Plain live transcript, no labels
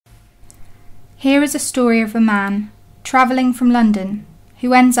Here is a story of a man, travelling from London,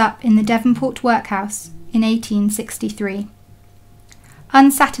 who ends up in the Devonport workhouse in 1863.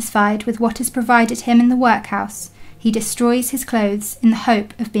 Unsatisfied with what is provided him in the workhouse, he destroys his clothes in the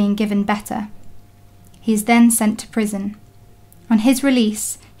hope of being given better. He is then sent to prison. On his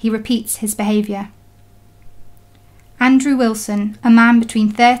release, he repeats his behaviour. Andrew Wilson, a man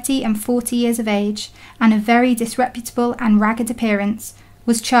between 30 and 40 years of age, and of very disreputable and ragged appearance,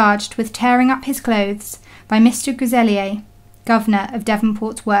 was charged with tearing up his clothes by Mr. Griselier, governor of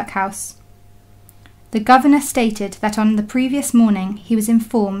Devonport workhouse. The governor stated that on the previous morning he was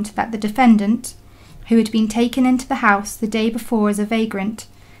informed that the defendant, who had been taken into the house the day before as a vagrant,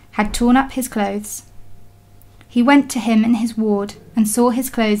 had torn up his clothes. He went to him in his ward and saw his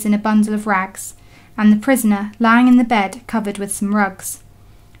clothes in a bundle of rags, and the prisoner lying in the bed covered with some rugs.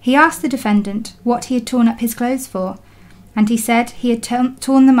 He asked the defendant what he had torn up his clothes for, and he said he had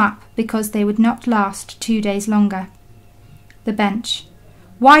torn them up because they would not last 2 days longer. The bench.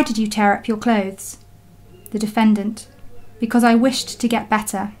 Why did you tear up your clothes? The defendant. Because I wished to get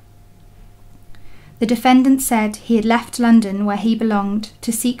better. The defendant said he had left London, where he belonged,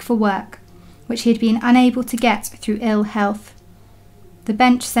 to seek for work, which he had been unable to get through ill health. The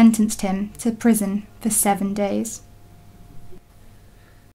bench sentenced him to prison for 7 days.